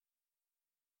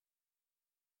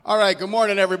All right, good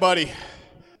morning, everybody.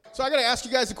 So I got to ask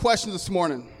you guys a question this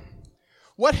morning.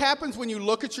 What happens when you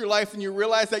look at your life and you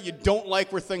realize that you don't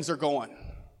like where things are going?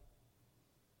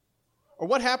 Or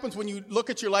what happens when you look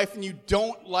at your life and you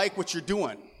don't like what you're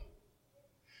doing?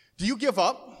 Do you give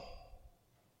up?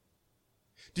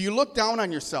 Do you look down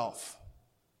on yourself?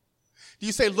 Do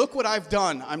you say, look what I've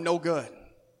done, I'm no good?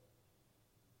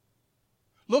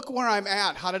 Look where I'm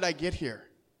at, how did I get here?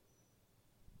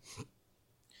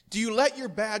 Do you let your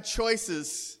bad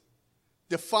choices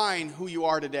define who you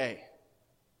are today?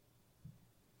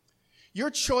 Your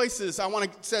choices, I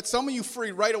want to set some of you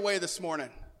free right away this morning.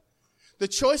 The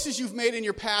choices you've made in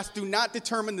your past do not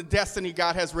determine the destiny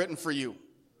God has written for you.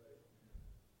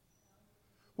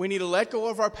 We need to let go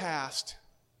of our past,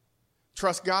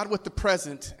 trust God with the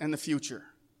present and the future.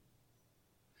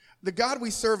 The God we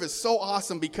serve is so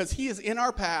awesome because He is in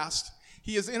our past,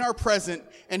 He is in our present,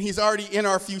 and He's already in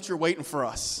our future waiting for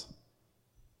us.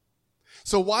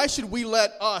 So why should we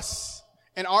let us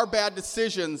and our bad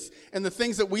decisions and the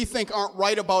things that we think aren't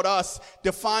right about us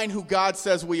define who God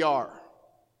says we are?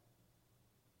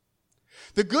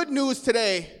 The good news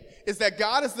today is that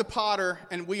God is the potter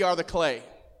and we are the clay.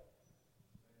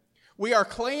 We are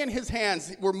clay in His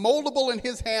hands. We're moldable in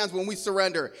His hands when we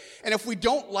surrender. And if you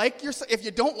don't like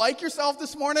yourself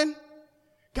this morning,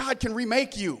 God can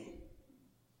remake you.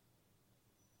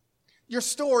 Your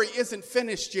story isn't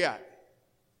finished yet.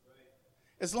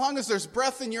 As long as there's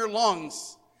breath in your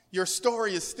lungs, your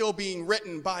story is still being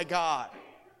written by God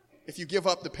if you give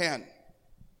up the pen.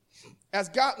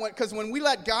 Because when we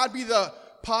let God be the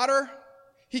potter,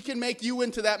 He can make you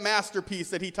into that masterpiece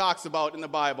that He talks about in the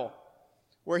Bible,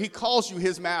 where He calls you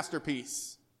His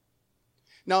masterpiece.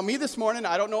 Now, me this morning,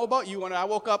 I don't know about you, when I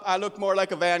woke up, I looked more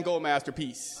like a Van Gogh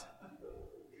masterpiece.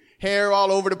 Hair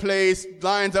all over the place,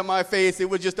 lines on my face, it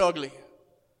was just ugly.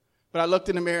 But I looked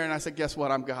in the mirror and I said, guess what?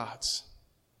 I'm God's.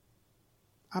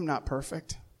 I'm not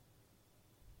perfect,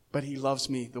 but He loves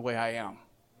me the way I am.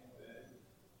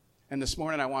 And this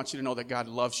morning, I want you to know that God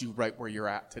loves you right where you're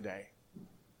at today.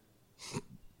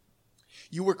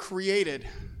 You were created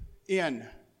in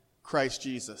Christ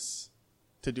Jesus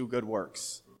to do good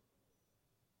works.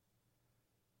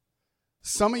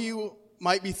 Some of you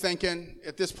might be thinking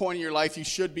at this point in your life, you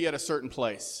should be at a certain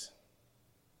place.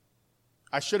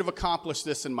 I should have accomplished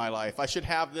this in my life. I should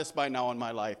have this by now in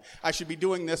my life. I should be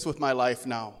doing this with my life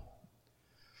now.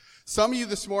 Some of you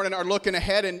this morning are looking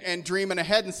ahead and dreaming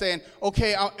ahead and saying,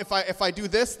 okay, if I do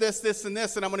this, and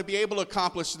this, and I'm going to be able to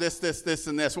accomplish this,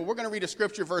 and this. Well, we're going to read a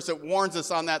scripture verse that warns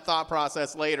us on that thought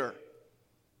process later.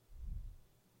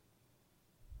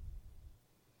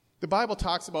 The Bible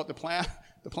talks about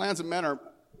the plans of men are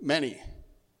many,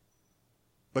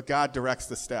 but God directs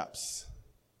the steps.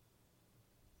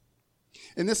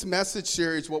 In this message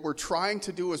series, what we're trying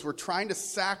to do is we're trying to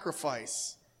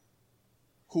sacrifice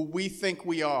who we think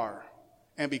we are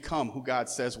and become who God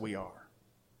says we are.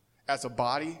 As a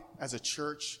body, as a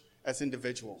church, as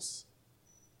individuals.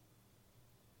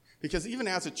 Because even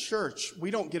as a church,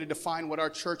 we don't get to define what our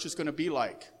church is going to be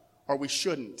like, or we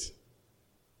shouldn't.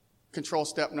 Control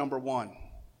step number 1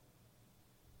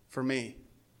 for me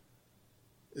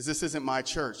is this isn't my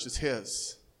church, it's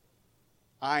His.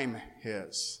 I'm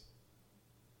His.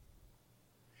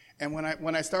 And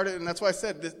when I started, and that's why I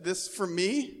said, this for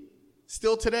me,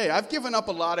 still today, I've given up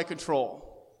a lot of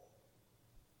control.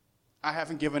 I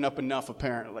haven't given up enough,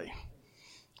 apparently,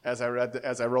 as I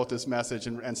wrote this message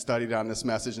and studied on this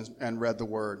message and read the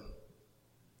Word.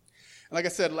 And like I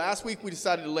said, last week we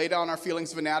decided to lay down our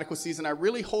feelings of inadequacies, and I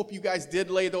really hope you guys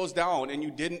did lay those down and you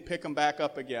didn't pick them back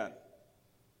up again.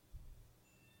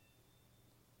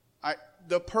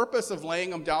 The purpose of laying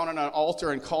them down on an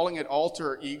altar and calling it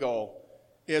altar ego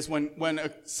is when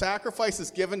a sacrifice is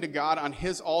given to God on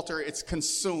His altar, it's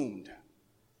consumed,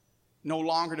 no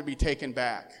longer to be taken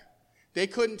back. They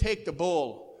couldn't take the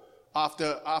bull off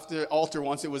the altar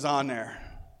once it was on there.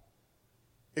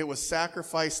 It was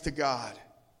sacrificed to God.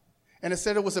 And it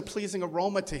said it was a pleasing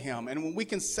aroma to Him. And when we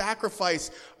can sacrifice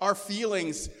our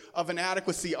feelings of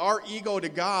inadequacy, our ego to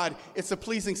God, it's a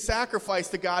pleasing sacrifice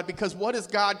to God, because what does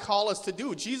God call us to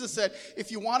do? Jesus said, if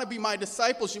you want to be my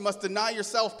disciples, you must deny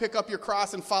yourself, pick up your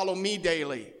cross, and follow me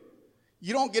daily.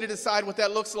 You don't get to decide what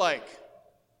that looks like.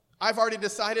 I've already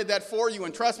decided that for you,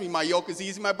 and trust me, my yoke is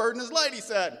easy, my burden is light, He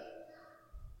said.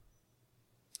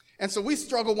 And so we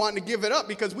struggle wanting to give it up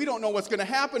because we don't know what's going to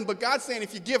happen. But God's saying,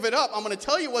 if you give it up, I'm going to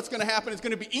tell you what's going to happen. It's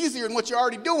going to be easier than what you're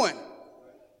already doing.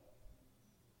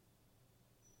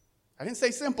 I didn't say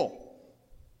simple.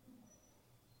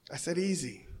 I said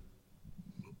easy.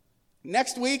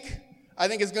 Next week, I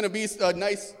think is going to be a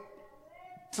nice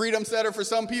freedom setter for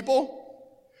some people.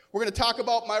 We're going to talk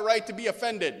about my right to be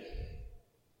offended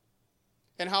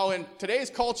and how in today's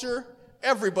culture,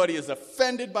 everybody is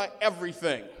offended by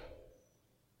everything.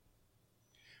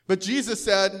 But Jesus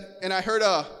said, and I heard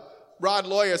Rod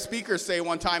Loy, a speaker, say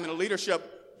one time in a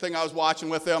leadership thing I was watching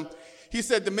with him, he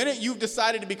said, the minute you've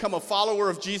decided to become a follower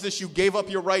of Jesus, you gave up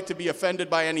your right to be offended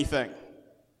by anything.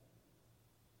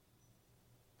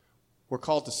 We're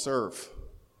called to serve,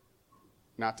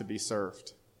 not to be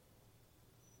served.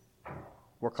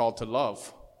 We're called to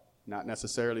love, not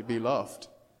necessarily be loved.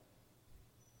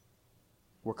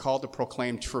 We're called to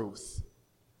proclaim truth.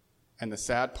 And the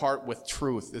sad part with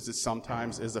truth is it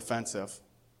sometimes is offensive.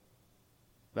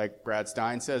 Like Brad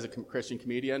Stein says, a Christian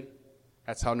comedian,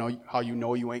 that's how you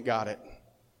know you ain't got it,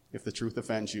 if the truth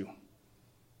offends you.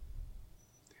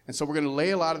 And so we're going to lay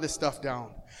a lot of this stuff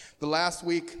down. The last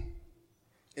week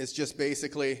is just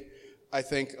basically, I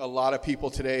think a lot of people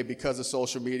today, because of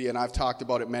social media, and I've talked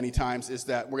about it many times, is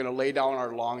that we're going to lay down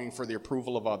our longing for the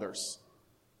approval of others.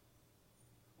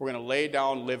 We're going to lay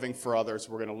down living for others.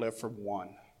 We're going to live for one.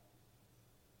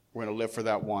 We're going to live for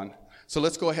that one. So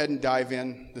let's go ahead and dive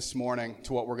in this morning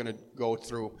to what we're going to go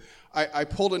through. I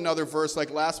pulled another verse.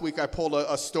 Like last week, I pulled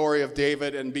a story of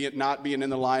David and not being in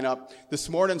the lineup. This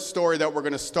morning's story that we're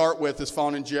going to start with is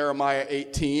found in Jeremiah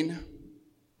 18.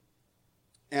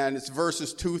 And it's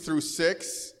verses 2 through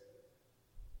 6.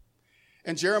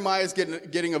 And Jeremiah is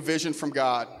getting a vision from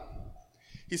God.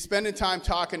 He's spending time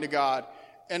talking to God.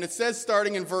 And it says,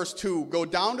 starting in verse 2, "Go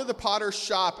down to the potter's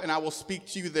shop, and I will speak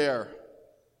to you there."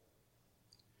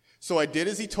 So I did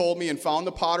as he told me and found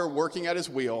the potter working at his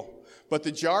wheel. But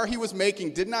the jar he was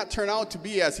making did not turn out to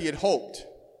be as he had hoped.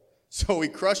 So he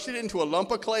crushed it into a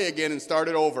lump of clay again and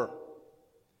started over.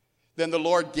 Then the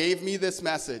Lord gave me this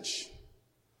message.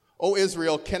 "O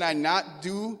Israel, can I not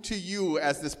do to you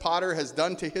as this potter has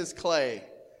done to his clay?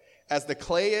 As the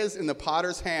clay is in the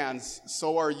potter's hands,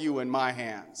 so are you in my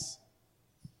hands."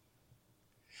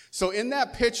 So in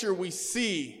that picture, we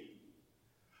see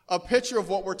a picture of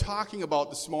what we're talking about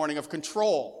this morning, of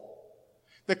control.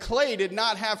 The clay did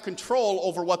not have control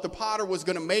over what the potter was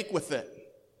going to make with it.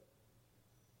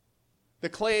 The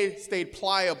clay stayed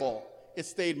pliable. It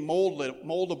stayed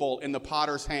moldable in the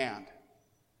potter's hand.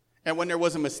 And when there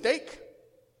was a mistake,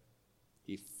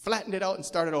 he flattened it out and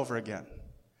started over again.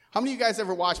 How many of you guys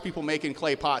ever watched people making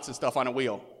clay pots and stuff on a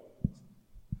wheel?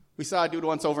 We saw a dude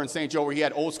once over in St. Joe where he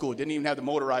had old school, didn't even have the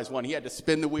motorized one. He had to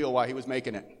spin the wheel while he was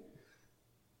making it.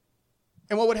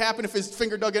 And what would happen if his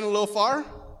finger dug in a little far?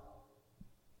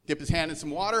 Dip his hand in some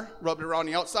water, rub it around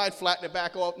the outside, flatten it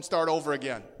back out, and start over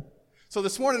again. So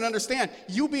this morning, understand,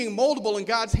 you being moldable in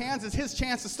God's hands is his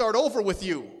chance to start over with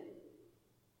you.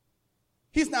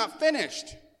 He's not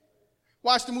finished.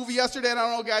 Watched a movie yesterday, and I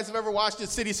don't know if you guys have ever watched it,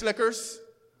 City Slickers.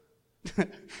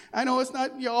 I know it's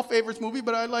not your all favorites movie,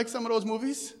 but I like some of those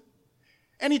movies.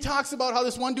 And he talks about how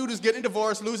this one dude is getting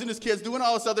divorced, losing his kids, doing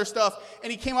all this other stuff,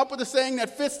 and he came up with a saying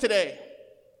that fits today.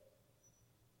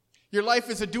 Your life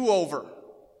is a do-over.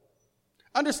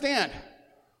 Understand,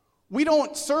 we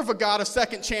don't serve a God of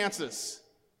second chances.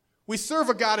 We serve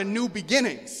a God of new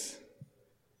beginnings.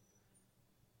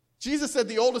 Jesus said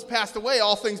the old has passed away,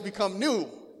 all things become new.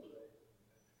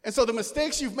 And so the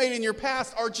mistakes you've made in your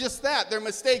past are just that. They're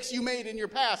mistakes you made in your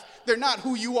past. They're not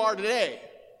who you are today.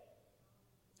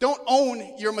 Don't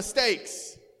own your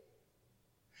mistakes.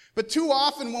 But too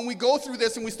often when we go through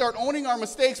this and we start owning our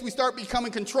mistakes, we start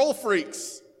becoming control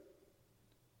freaks.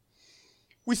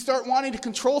 We start wanting to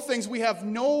control things we have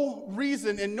no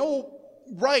reason and no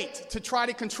right to try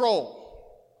to control.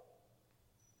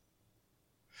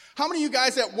 How many of you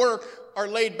guys at work are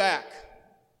laid back?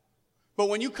 But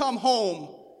when you come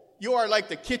home, you are like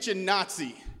the kitchen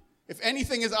Nazi. If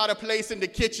anything is out of place in the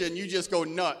kitchen, you just go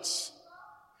nuts.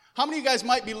 How many of you guys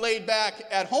might be laid back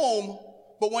at home,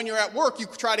 but when you're at work, you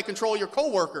try to control your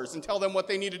coworkers and tell them what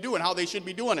they need to do and how they should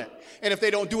be doing it. And if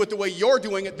they don't do it the way you're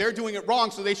doing it, they're doing it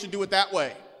wrong, so they should do it that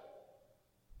way.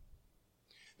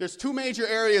 There's two major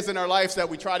areas in our lives that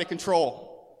we try to control.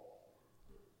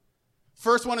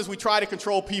 First one is we try to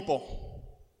control people.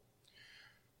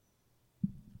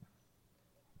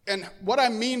 And what I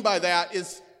mean by that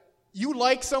is you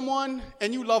like someone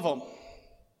and you love them.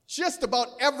 Just about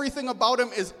everything about them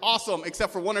is awesome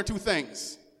except for one or two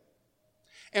things.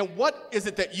 And what is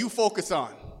it that you focus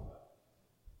on?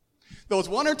 Those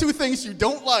one or two things you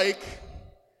don't like,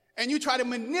 and you try to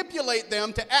manipulate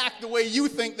them to act the way you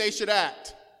think they should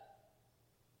act.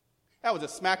 That was a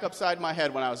smack upside my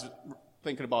head when I was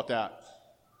thinking about that.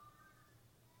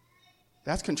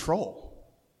 That's control.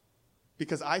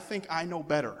 Because I think I know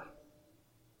better.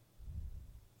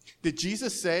 Did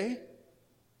Jesus say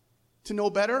to know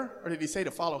better, or did he say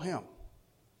to follow him?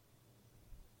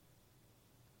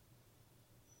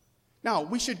 Now,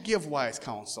 we should give wise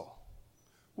counsel.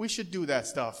 We should do that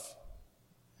stuff.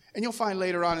 And you'll find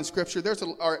later on in Scripture,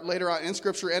 later on in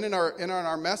Scripture and in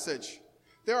our message,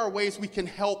 there are ways we can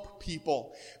help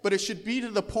people. But it should be to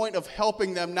the point of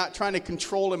helping them, not trying to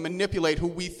control and manipulate who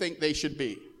we think they should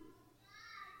be.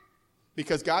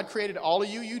 Because God created all of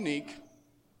you unique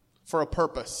for a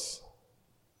purpose.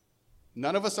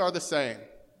 None of us are the same.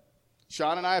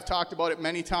 Sean and I have talked about it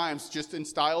many times, just in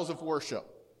styles of worship.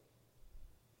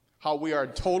 How we are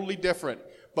totally different,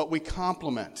 but we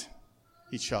complement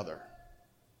each other.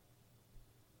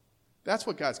 That's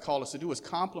what God's called us to do, is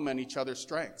complement each other's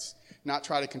strengths, not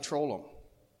try to control them.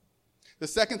 The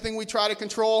second thing we try to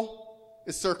control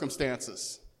is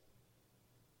circumstances.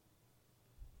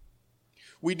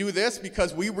 We do this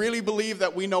because we really believe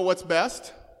that we know what's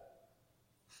best.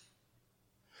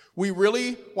 We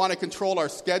really want to control our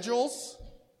schedules.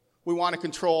 We want to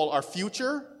control our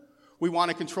future. We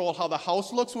want to control how the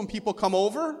house looks when people come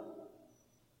over.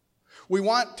 We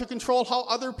want to control how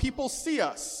other people see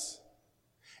us.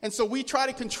 And so we try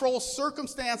to control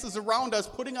circumstances around us,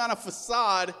 putting on a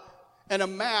facade and a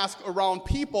mask around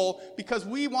people because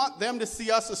we want them to see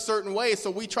us a certain way.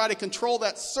 So we try to control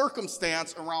that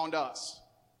circumstance around us.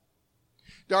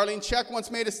 Darlene Zschech once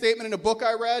made a statement in a book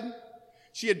I read.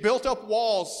 She had built up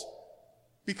walls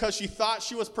because she thought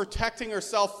she was protecting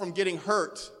herself from getting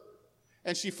hurt.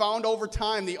 And she found over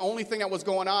time the only thing that was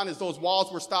going on is those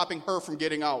walls were stopping her from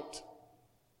getting out.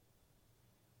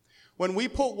 When we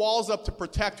put walls up to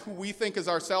protect who we think is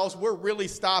ourselves, we're really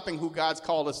stopping who God's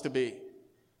called us to be.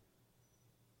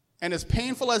 And as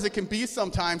painful as it can be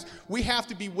sometimes, we have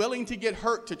to be willing to get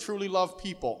hurt to truly love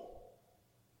people.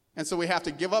 And so we have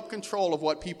to give up control of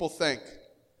what people think.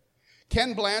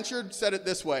 Ken Blanchard said it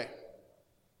this way.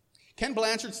 Ken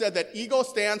Blanchard said that ego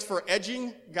stands for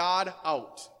edging God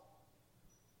out.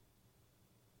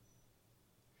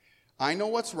 I know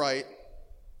what's right,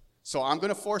 so I'm going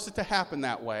to force it to happen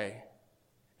that way,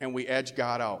 and we edge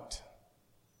God out.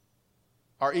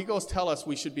 Our egos tell us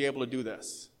we should be able to do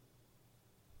this.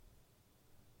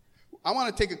 I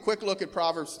want to take a quick look at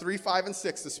Proverbs 3, 5, and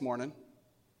 6 this morning.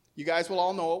 You guys will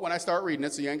all know it when I start reading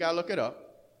it, so you ain't got to look it up.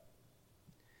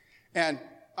 And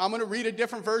I'm going to read a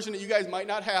different version that you guys might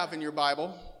not have in your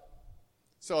Bible.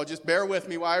 So just bear with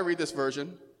me while I read this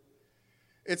version.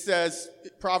 It says,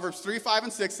 Proverbs 3, 5,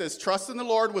 and 6 says, "Trust in the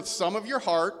Lord with some of your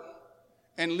heart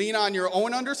and lean on your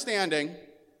own understanding.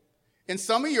 In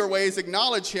some of your ways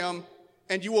acknowledge him,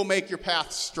 and you will make your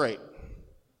path straight."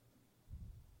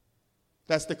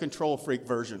 That's the control freak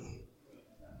version.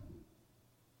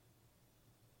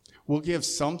 We'll give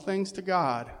some things to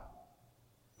God,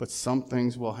 but some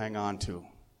things we'll hang on to.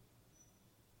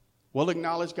 We'll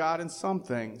acknowledge God in some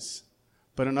things,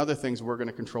 but in other things we're going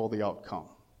to control the outcome.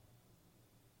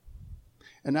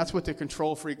 And that's what the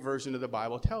control freak version of the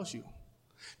Bible tells you.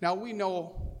 Now we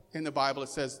know in the Bible it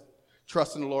says,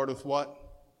 trust in the Lord with what?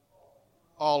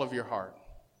 All of your heart.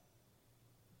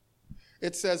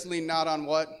 It says lean not on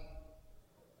what?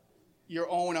 Your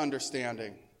own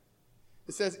understanding.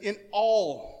 It says in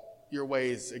all your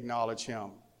ways acknowledge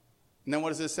him. And then what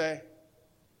does it say?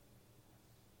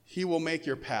 He will make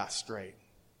your path straight.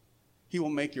 He will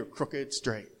make your crooked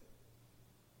straight.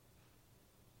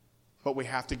 But we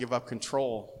have to give up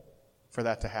control for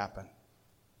that to happen.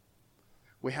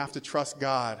 We have to trust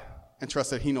God and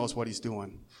trust that he knows what he's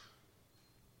doing.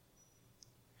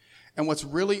 And what's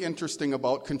really interesting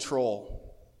about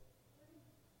control,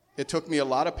 it took me a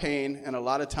lot of pain and a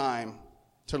lot of time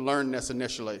to learn this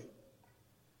initially,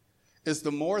 is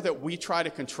the more that we try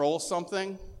to control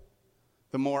something,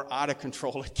 the more out of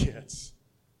control it gets.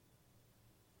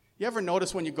 You ever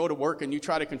notice when you go to work and you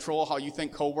try to control how you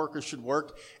think coworkers should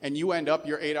work, and you end up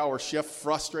your 8-hour shift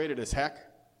frustrated as heck?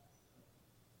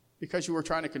 Because you were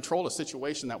trying to control a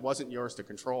situation that wasn't yours to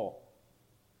control.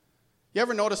 You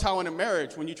ever notice how in a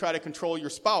marriage, when you try to control your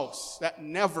spouse, that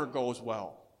never goes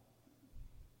well?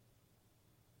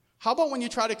 How about when you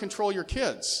try to control your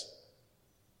kids?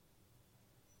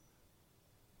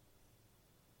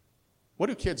 What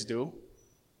do kids do?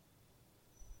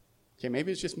 Okay,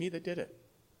 maybe it's just me that did it.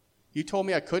 You told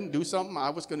me I couldn't do something,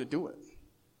 I was going to do it.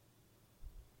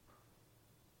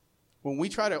 When we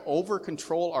try to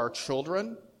over-control our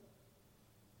children,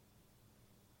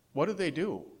 what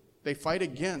do? They fight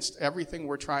against everything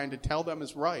we're trying to tell them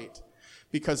is right,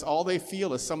 because all they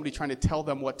feel is somebody trying to tell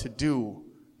them what to do,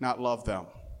 not love them.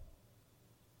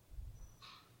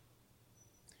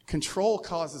 Control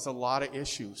causes a lot of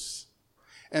issues.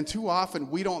 And too often,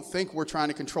 we don't think we're trying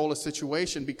to control a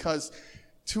situation because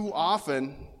too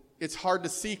often, it's hard to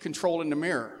see control in the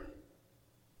mirror.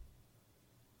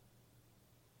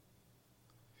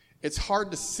 it's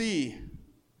hard to see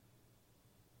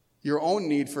your own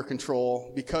need for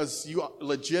control because you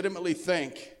legitimately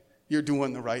think you're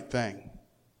doing the right thing.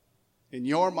 In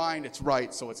your mind, it's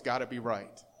right, so it's got to be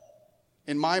right.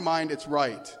 In my mind, it's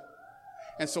right.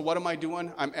 And so what am I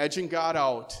doing? I'm edging God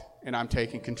out, and I'm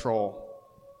taking control.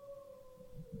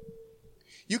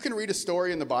 You can read a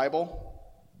story in the Bible.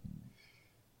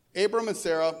 Abram and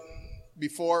Sarah,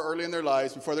 early in their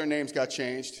lives, before their names got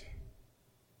changed,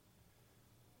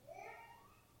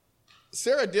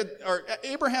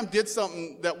 Abraham did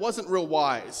something that wasn't real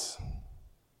wise.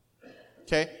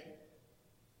 Okay?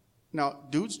 Now,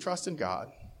 dude's trusting God,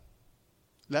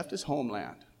 left his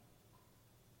homeland,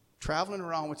 traveling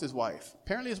around with his wife.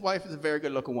 Apparently his wife is a very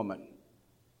good-looking woman.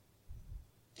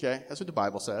 Okay? That's what the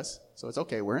Bible says. So it's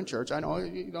okay. We're in church. I know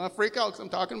you don't have to freak out because I'm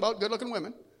talking about good-looking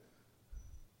women.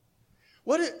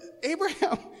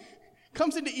 Abraham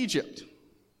comes into Egypt.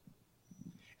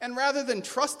 And rather than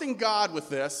trusting God with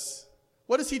this,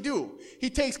 what does he do? He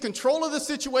takes control of the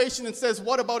situation and says,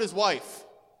 what about his wife?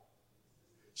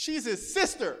 She's his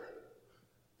sister,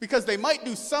 because they might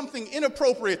do something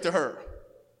inappropriate to her.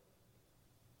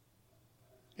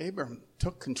 Abraham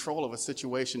took control of a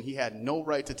situation he had no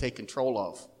right to take control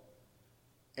of.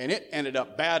 And it ended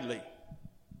up badly.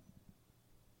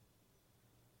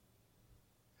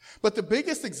 But the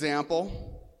biggest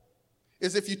example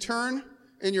is if you turn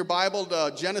in your Bible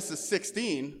to Genesis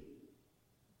 16,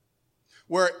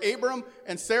 where Abram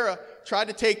and Sarah tried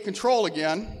to take control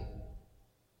again.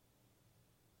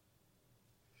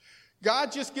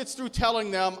 God just gets through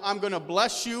telling them, I'm going to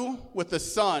bless you with a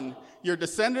son. Your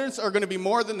descendants are going to be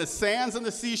more than the sands on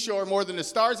the seashore, more than the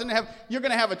stars in heaven. You're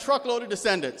going to have a truckload of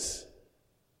descendants.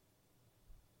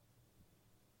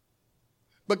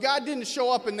 But God didn't show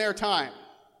up in their time.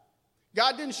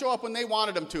 God didn't show up when they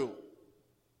wanted him to.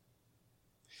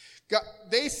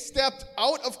 They stepped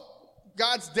out of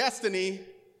God's destiny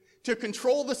to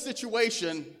control the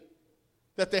situation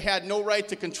that they had no right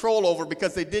to control over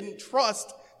because they didn't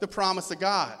trust the promise of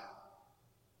God.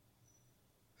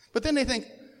 But then they think,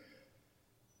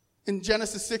 in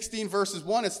Genesis 16 verses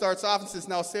 1, it starts off and says,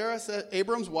 Now Sarah,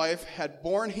 Abram's wife, had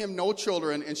borne him no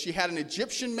children, and she had an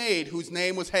Egyptian maid whose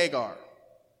name was Hagar.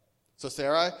 So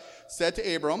Sarah said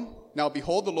to Abram, Now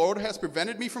behold, the Lord has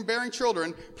prevented me from bearing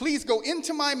children. Please go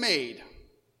into my maid.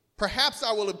 Perhaps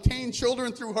I will obtain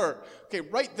children through her. Okay,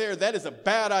 right there, that is a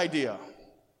bad idea.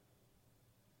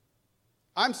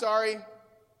 I'm sorry.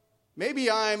 Maybe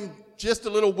I'm just a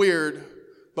little weird,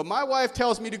 but my wife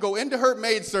tells me to go into her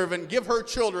maidservant, give her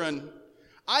children.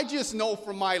 I just know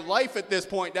from my life at this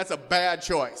point, that's a bad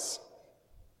choice.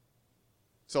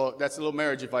 So that's a little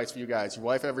marriage advice for you guys. Your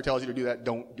wife ever tells you to do that,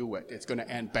 don't do it. It's going to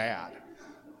end bad.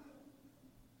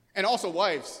 And also,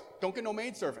 wives, don't get no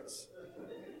maidservants.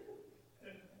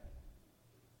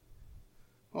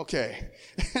 Okay.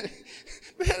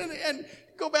 And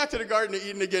go back to the Garden of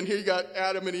Eden again. Here you got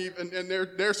Adam and Eve, and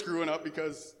they're screwing up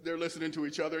because they're listening to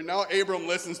each other. Now Abram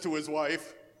listens to his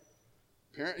wife.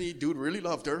 Apparently, dude really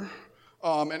loved her.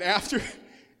 And after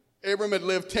Abram had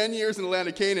lived 10 years in the land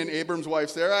of Canaan, Abram's wife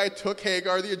Sarai took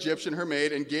Hagar the Egyptian, her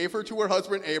maid, and gave her to her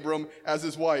husband Abram as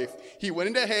his wife. He went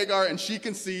into Hagar, and she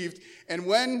conceived. And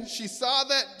when she saw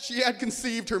that she had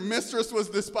conceived, her mistress was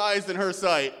despised in her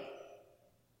sight.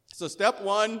 So step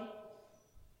one,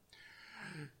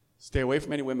 stay away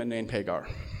from any women named Hagar.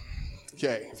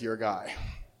 Okay, if you're a guy.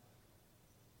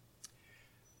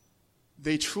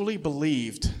 They truly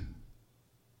believed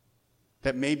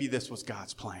that maybe this was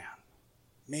God's plan.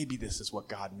 Maybe this is what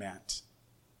God meant.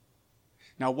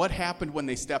 Now, what happened when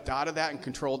they stepped out of that and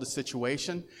controlled the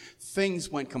situation? Things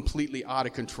went completely out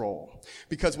of control.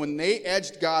 Because when they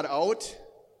edged God out,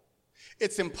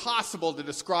 it's impossible to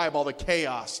describe all the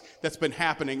chaos that's been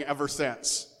happening ever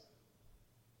since.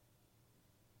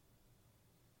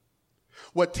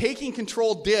 What taking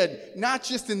control did, not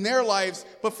just in their lives,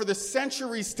 but for the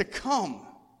centuries to come,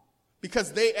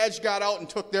 because they edged God out and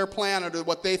took their plan under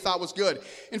what they thought was good.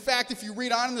 In fact, if you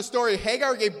read on in the story,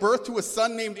 Hagar gave birth to a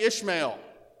son named Ishmael.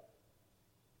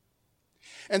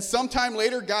 And sometime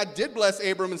later, God did bless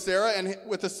Abram and Sarah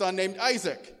with a son named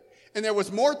Isaac. And there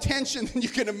was more tension than you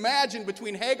can imagine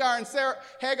between Hagar and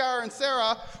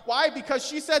Sarah. Why? Because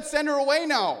she said, send her away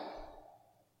now.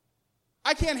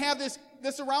 I can't have this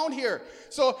around here.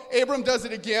 So Abram does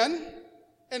it again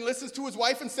and listens to his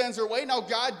wife and sends her away. Now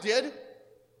God did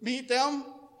meet them,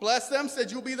 bless them, said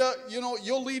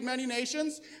you'll lead many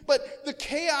nations. But the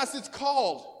chaos it's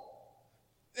called,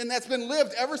 and that's been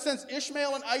lived ever since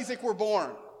Ishmael and Isaac were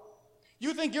born.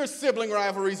 You think your sibling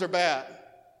rivalries are bad.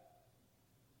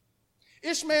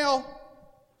 Ishmael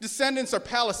descendants are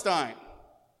Palestinians.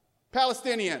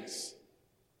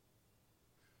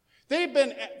 They've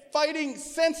been fighting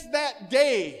since that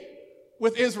day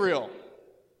with Israel.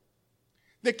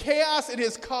 The chaos it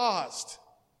has caused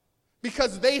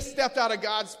because they stepped out of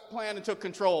God's plan and took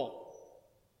control.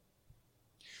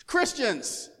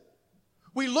 Christians,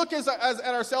 we look at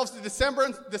ourselves as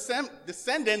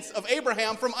descendants of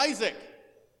Abraham from Isaac.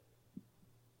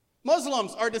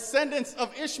 Muslims are descendants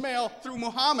of Ishmael through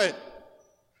Muhammad.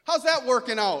 How's that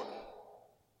working out?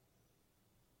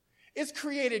 It's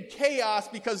created chaos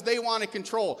because they want to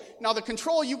control. Now, the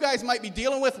control you guys might be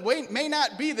dealing with may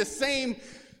not be the same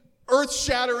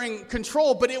earth-shattering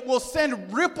control, but it will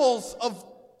send ripples of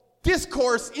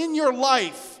discourse in your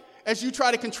life as you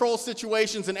try to control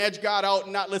situations and edge God out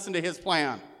and not listen to his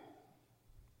plan.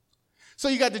 So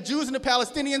you got the Jews and the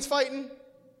Palestinians fighting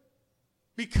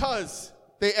because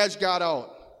they edged God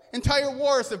out. Entire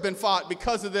wars have been fought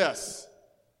because of this.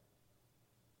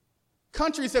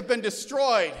 Countries have been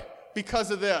destroyed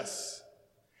because of this.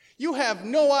 You have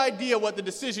no idea what the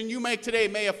decision you make today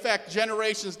may affect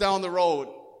generations down the road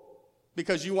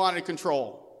because you wanted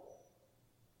control.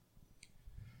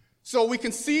 So we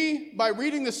can see by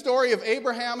reading the story of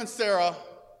Abraham and Sarah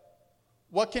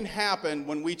what can happen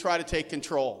when we try to take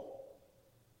control.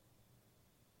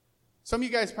 Some of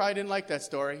you guys probably didn't like that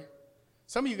story.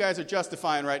 Some of you guys are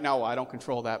justifying right now, well, I don't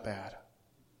control that bad.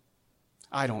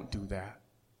 I don't do that.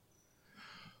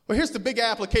 Well, here's the big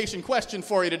application question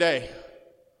for you today.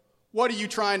 What are you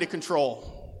trying to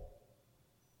control?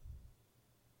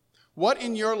 What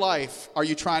in your life are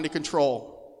you trying to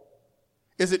control?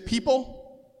 Is it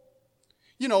people?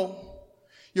 You know,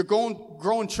 your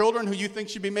grown children who you think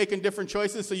should be making different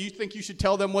choices, so you think you should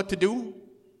tell them what to do?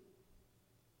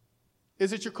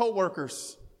 Is it your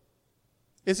coworkers?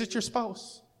 Is it your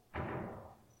spouse?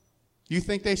 You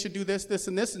think they should do this, this,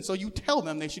 and this, and so you tell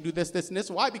them they should do this, this, and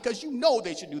this. Why? Because you know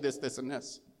they should do this, this, and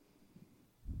this.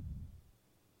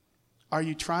 Are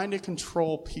you trying to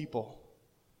control people?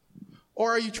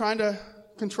 Or are you trying to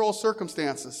control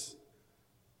circumstances?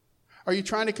 Are you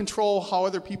trying to control how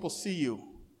other people see you?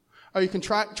 Are you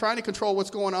trying to control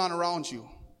what's going on around you?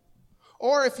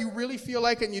 Or if you really feel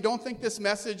like it and you don't think this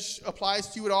message applies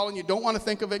to you at all and you don't want to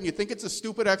think of it and you think it's a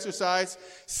stupid exercise,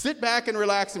 sit back and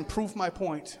relax and prove my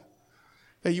point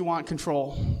that you want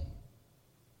control.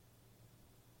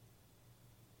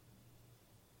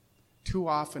 Too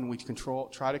often we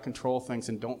try to control things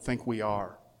and don't think we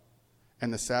are.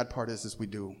 And the sad part is we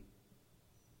do.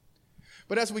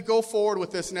 But as we go forward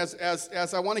with this, and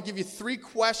as I want to give you 3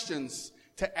 questions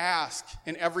to ask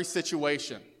in every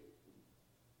situation.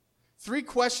 3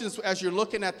 questions as you're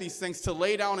looking at these things to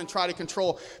lay down and try to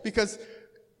control. Because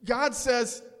God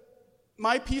says,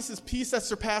 my peace is peace that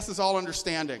surpasses all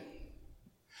understanding.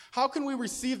 How can we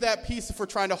receive that peace if we're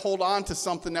trying to hold on to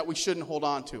something that we shouldn't hold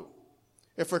on to?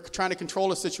 If we're trying to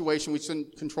control a situation we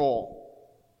shouldn't control?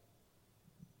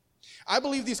 I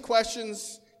believe these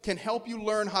questions can help you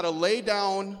learn how to lay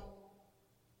down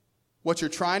what you're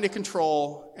trying to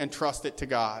control and trust it to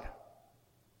God.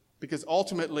 Because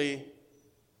ultimately,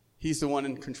 he's the one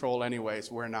in control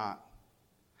anyways, we're not.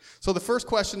 So the first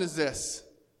question is this: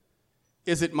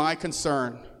 is it my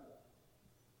concern?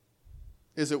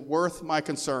 Is it worth my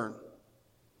concern?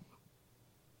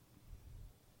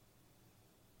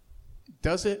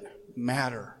 Does it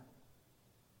matter?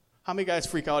 How many guys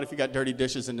freak out if you got dirty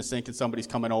dishes in the sink and somebody's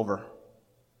coming over?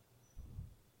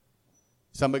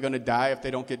 Somebody going to die if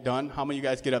they don't get done? How many of you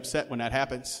guys get upset when that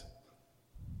happens?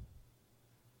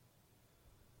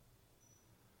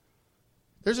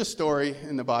 There's a story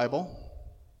in the Bible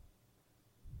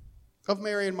of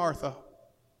Mary and Martha.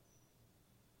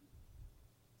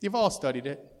 You've all studied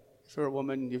it. If you're a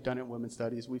woman, you've done it in women's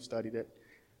studies. We've studied it.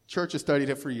 Church has studied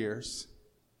it for years.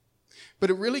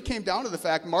 But it really came down to the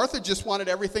fact Martha just wanted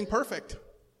everything perfect.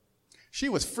 She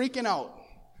was freaking out.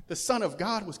 The Son of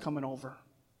God was coming over.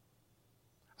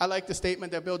 I like the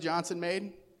statement that Bill Johnson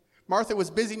made. Martha was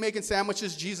busy making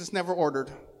sandwiches Jesus never ordered.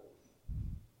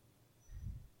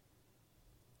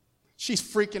 She's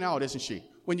freaking out, isn't she?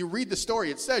 When you read the story,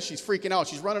 it says she's freaking out.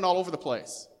 She's running all over the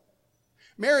place.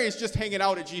 Mary is just hanging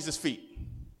out at Jesus' feet.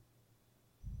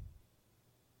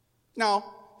 Now,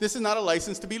 this is not a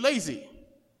license to be lazy.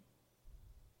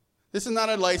 This is not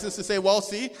a license to say, well,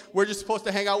 see, we're just supposed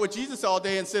to hang out with Jesus all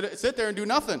day and sit there and do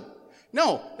nothing.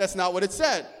 No, that's not what it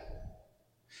said.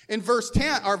 In verse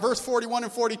 41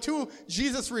 and 42,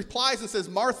 Jesus replies and says,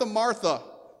 Martha, Martha,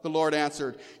 the Lord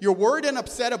answered, you're worried and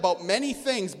upset about many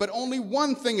things, but only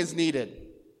one thing is needed.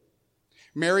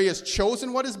 Mary has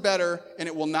chosen what is better, and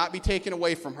it will not be taken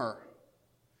away from her.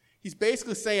 He's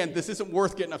basically saying this isn't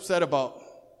worth getting upset about.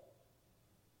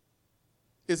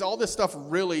 Is all this stuff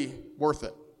really worth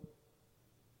it?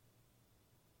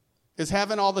 Is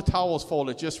having all the towels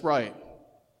folded just right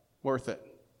worth it?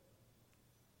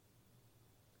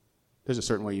 There's a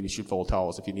certain way you should fold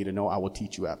towels. If you need to know, I will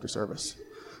teach you after service.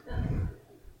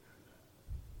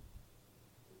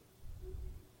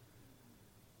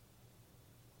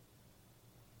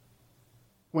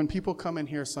 When people come in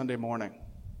here Sunday morning,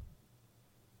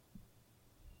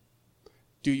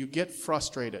 do you get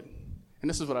frustrated? And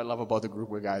this is what I love about the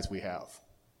group of guys we have.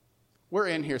 We're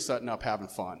in here setting up, having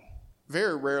fun.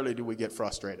 Very rarely do we get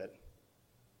frustrated.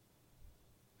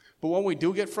 But when we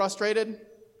do get frustrated,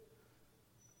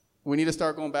 we need to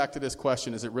start going back to this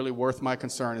question: is it really worth my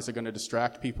concern? Is it going to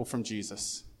distract people from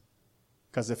Jesus?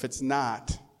 Because if it's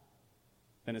not,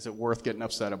 then is it worth getting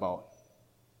upset about?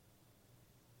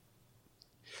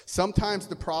 Sometimes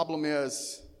the problem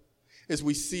is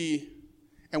we see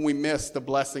and we miss the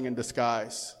blessing in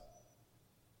disguise.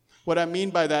 What I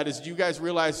mean by that is, do you guys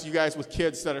realize, you guys with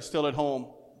kids that are still at home,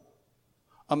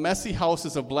 a messy house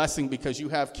is a blessing because you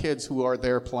have kids who are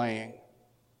there playing.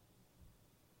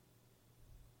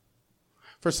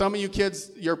 For some of you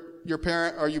kids, your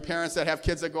parent or you parents that have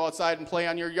kids that go outside and play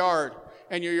on your yard,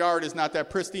 and your yard is not that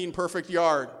pristine, perfect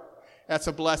yard, that's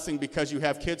a blessing because you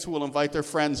have kids who will invite their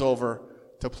friends over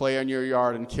to play on your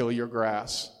yard and kill your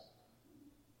grass.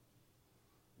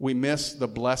 We miss the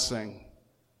blessing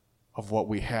of what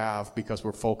we have because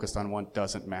we're focused on what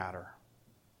doesn't matter.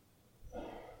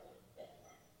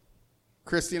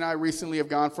 Christy and I recently have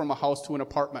gone from a house to an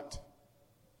apartment.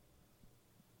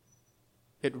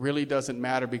 It really doesn't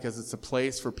matter because it's a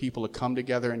place for people to come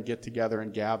together and get together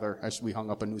and gather. Actually, we hung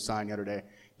up a new sign the other day.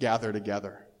 Gather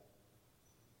together.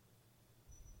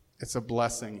 It's a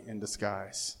blessing in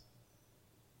disguise.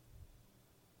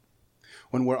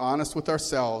 When we're honest with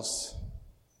ourselves,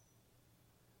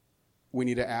 we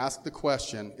need to ask the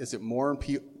question, is it more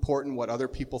important what other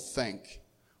people think,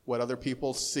 what other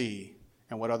people see,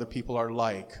 and what other people are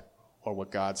like, or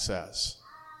what God says?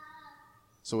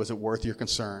 So is it worth your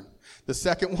concern? The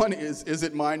second one is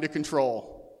it mine to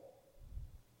control?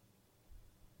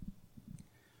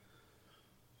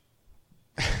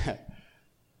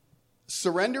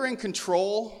 Surrendering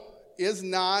control is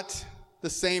not the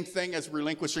same thing as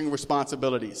relinquishing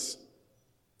responsibilities.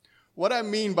 What I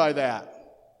mean by that,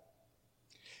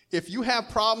 if you have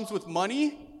problems with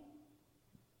money,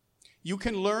 you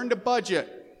can learn to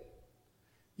budget.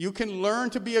 You can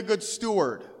learn to be a good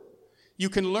steward. You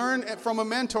can learn from a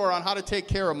mentor on how to take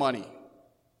care of money.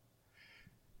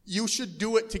 You should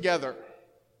do it together.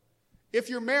 If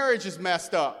your marriage is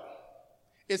messed up,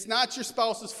 it's not your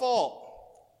spouse's fault.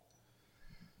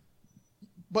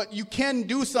 But you can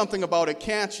do something about it,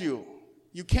 can't you?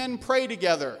 You can pray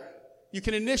together. You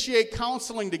can initiate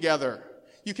counseling together.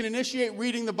 You can initiate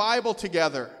reading the Bible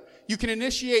together. You can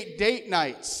initiate date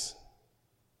nights.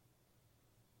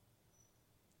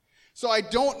 So I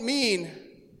don't mean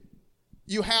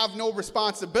you have no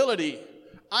responsibility.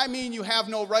 I mean you have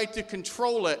no right to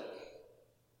control it.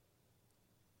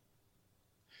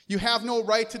 You have no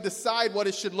right to decide what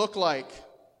it should look like.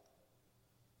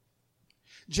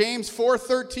 James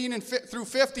 4:13 through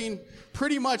 15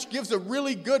 pretty much gives a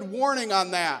really good warning on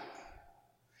that.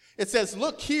 It says,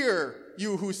 look here,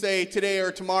 you who say today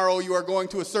or tomorrow you are going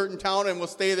to a certain town and will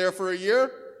stay there for a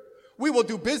year. We will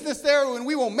do business there and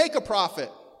we will make a profit.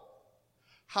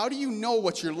 How do you know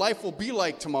what your life will be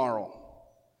like tomorrow?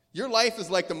 Your life is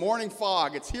like the morning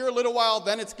fog. It's here a little while,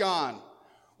 then it's gone.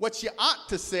 What you ought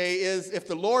to say is, if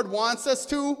the Lord wants us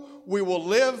to, we will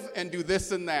live and do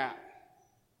this and that.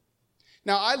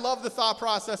 Now, I love the thought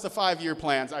process of 5-year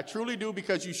plans. I truly do,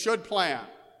 because you should plan.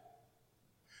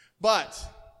 But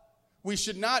we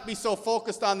should not be so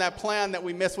focused on that plan that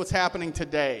we miss what's happening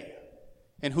today.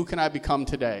 And who can I become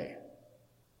today?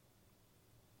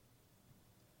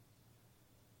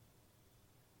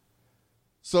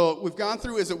 So we've gone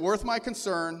through, is it worth my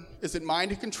concern? Is it mine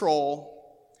to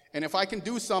control? And if I can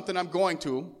do something, I'm going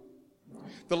to.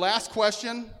 The last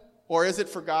question, or is it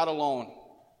for God alone?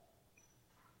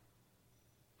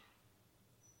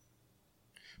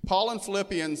 Paul in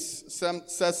Philippians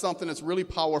says something that's really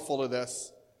powerful to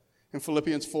this in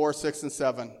Philippians 4, 6, and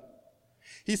 7.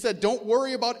 He said, don't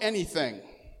worry about anything.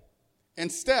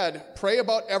 Instead, pray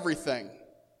about everything.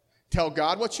 Tell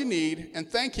God what you need and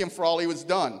thank him for all he has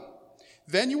done.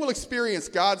 Then you will experience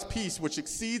God's peace, which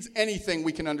exceeds anything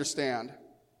we can understand.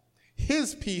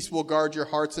 His peace will guard your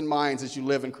hearts and minds as you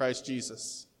live in Christ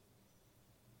Jesus.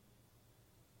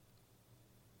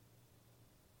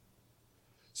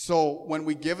 So when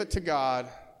we give it to God,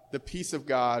 the peace of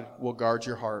God will guard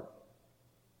your heart.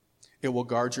 It will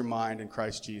guard your mind in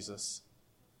Christ Jesus.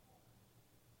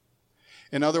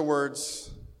 In other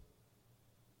words,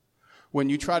 When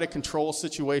you try to control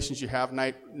situations you have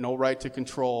no right to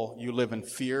control, you live in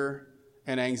fear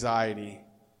and anxiety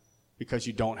because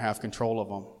you don't have control of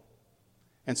them.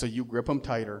 And so you grip them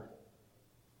tighter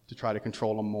to try to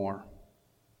control them more.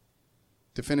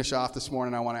 To finish off this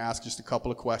morning, I want to ask just a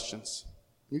couple of questions.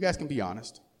 You guys can be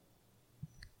honest.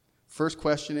 First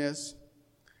question is,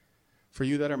 for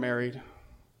you that are married,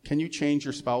 can you change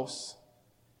your spouse?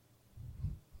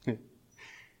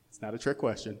 It's not a trick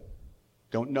question.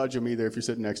 Don't nudge him either if you're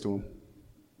sitting next to him.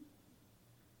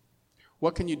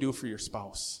 What can you do for your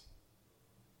spouse?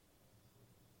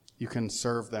 You can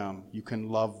serve them. You can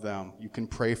love them. You can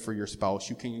pray for your spouse.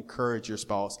 You can encourage your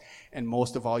spouse. And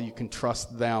most of all, you can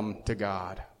trust them to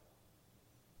God.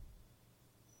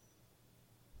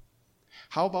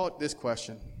 How about this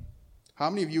question? How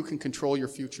many of you can control your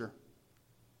future?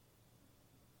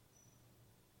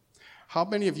 How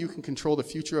many of you can control the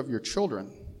future of your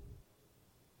children?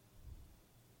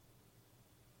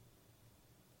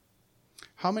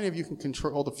 How many of you can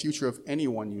control the future of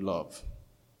anyone you love?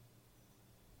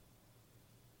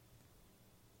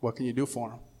 What can you do for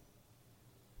them?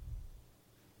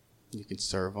 You can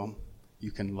serve them.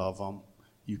 You can love them.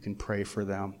 You can pray for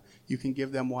them. You can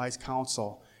give them wise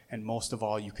counsel. And most of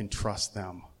all, you can trust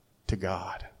them to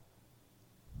God.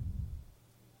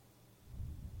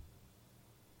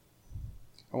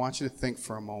 I want you to think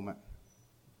for a moment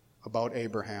about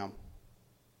Abraham.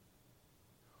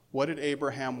 What did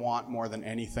Abraham want more than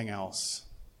anything else?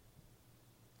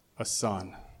 A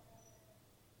son.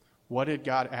 What did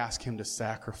God ask him to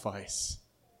sacrifice?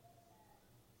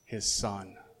 His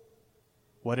son.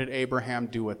 What did Abraham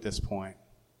do at this point?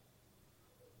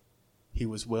 He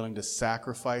was willing to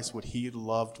sacrifice what he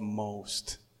loved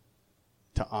most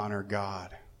to honor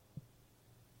God.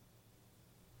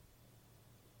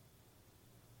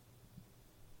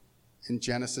 In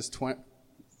Genesis 20,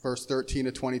 verse 13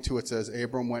 to 22, it says,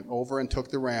 Abram went over and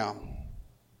took the ram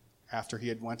after he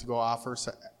had went to go offer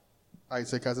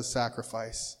Isaac as a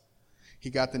sacrifice. He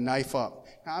got the knife up.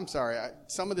 Now, I'm sorry,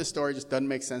 some of this story just doesn't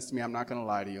make sense to me. I'm not going to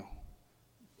lie to you.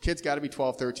 Kid's got to be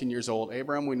 12, 13 years old.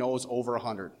 Abraham, we know, is over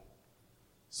 100.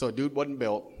 So a dude wasn't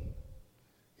built.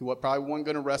 He probably wasn't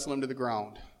going to wrestle him to the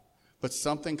ground. But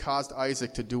something caused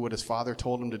Isaac to do what his father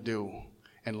told him to do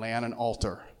and lay on an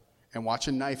altar and watch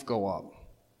a knife go up.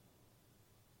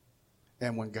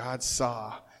 And when God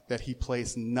saw that he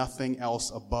placed nothing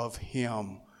else above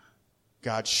him,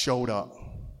 God showed up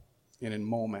in a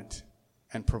moment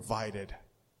and provided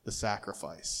the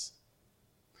sacrifice.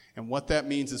 And what that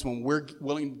means is when we're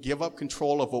willing to give up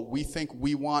control of what we think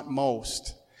we want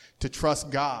most to trust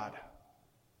God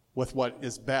with what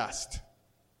is best,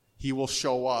 he will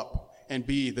show up and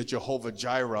be the Jehovah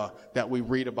Jireh that we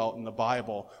read about in the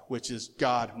Bible, which is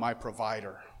God, my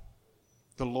provider.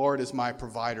 The Lord is my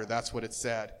provider. That's what it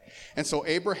said. And so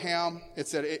Abraham, it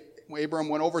said, Abram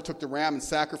went over, took the ram, and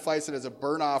sacrificed it as a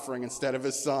burnt offering instead of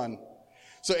his son.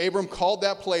 So Abram called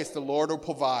that place, the Lord will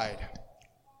provide.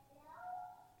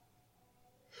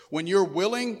 When you're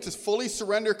willing to fully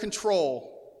surrender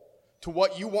control to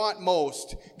what you want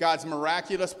most, God's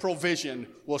miraculous provision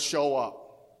will show up.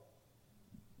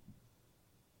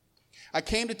 I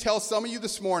came to tell some of you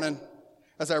this morning,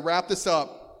 as I wrap this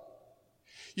up,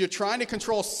 you're trying to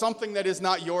control something that is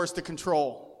not yours to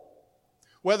control.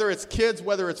 Whether it's kids,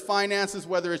 whether it's finances,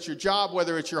 whether it's your job,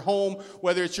 whether it's your home,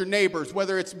 whether it's your neighbors,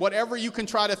 whether it's whatever you can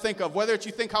try to think of, whether it's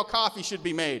you think how coffee should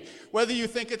be made, whether you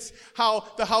think it's how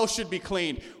the house should be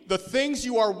cleaned. The things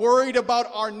you are worried about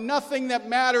are nothing that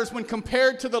matters when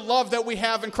compared to the love that we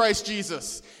have in Christ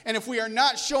Jesus. And if we are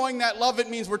not showing that love, it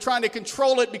means we're trying to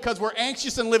control it because we're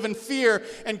anxious and live in fear.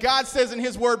 And God says in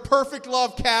his word, perfect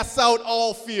love casts out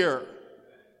all fear.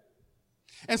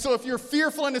 And so if you're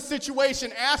fearful in a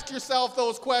situation, ask yourself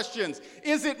those questions.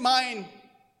 Is it mine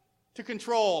to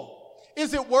control?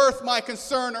 Is it worth my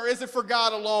concern, or is it for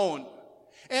God alone?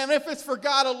 And if it's for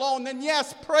God alone, then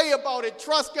yes, pray about it.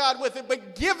 Trust God with it,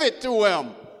 but give it to him.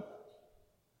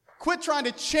 Quit trying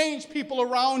to change people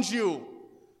around you.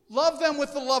 Love them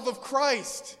with the love of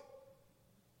Christ.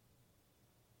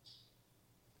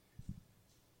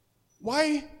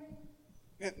 Why?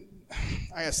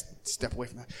 I have to step away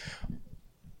from that.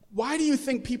 Why do you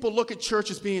think people look at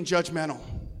church as being judgmental?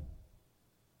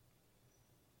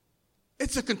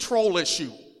 It's a control issue.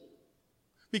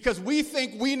 Because we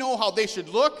think we know how they should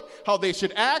look, how they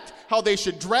should act, how they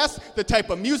should dress, the type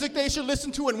of music they should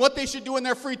listen to, and what they should do in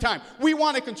their free time. We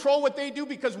want to control what they do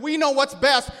because we know what's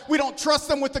best. We don't trust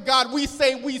them with the God we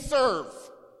say we serve.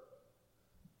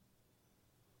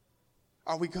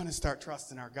 Are we going to start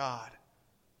trusting our God?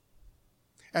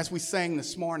 As we sang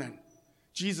this morning,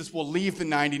 Jesus will leave the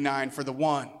 99 for the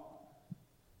one.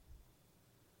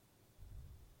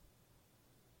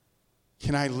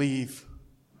 can I leave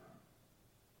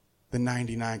the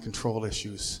 99 control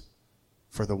issues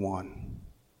for the one?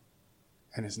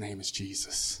 And his name is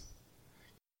Jesus.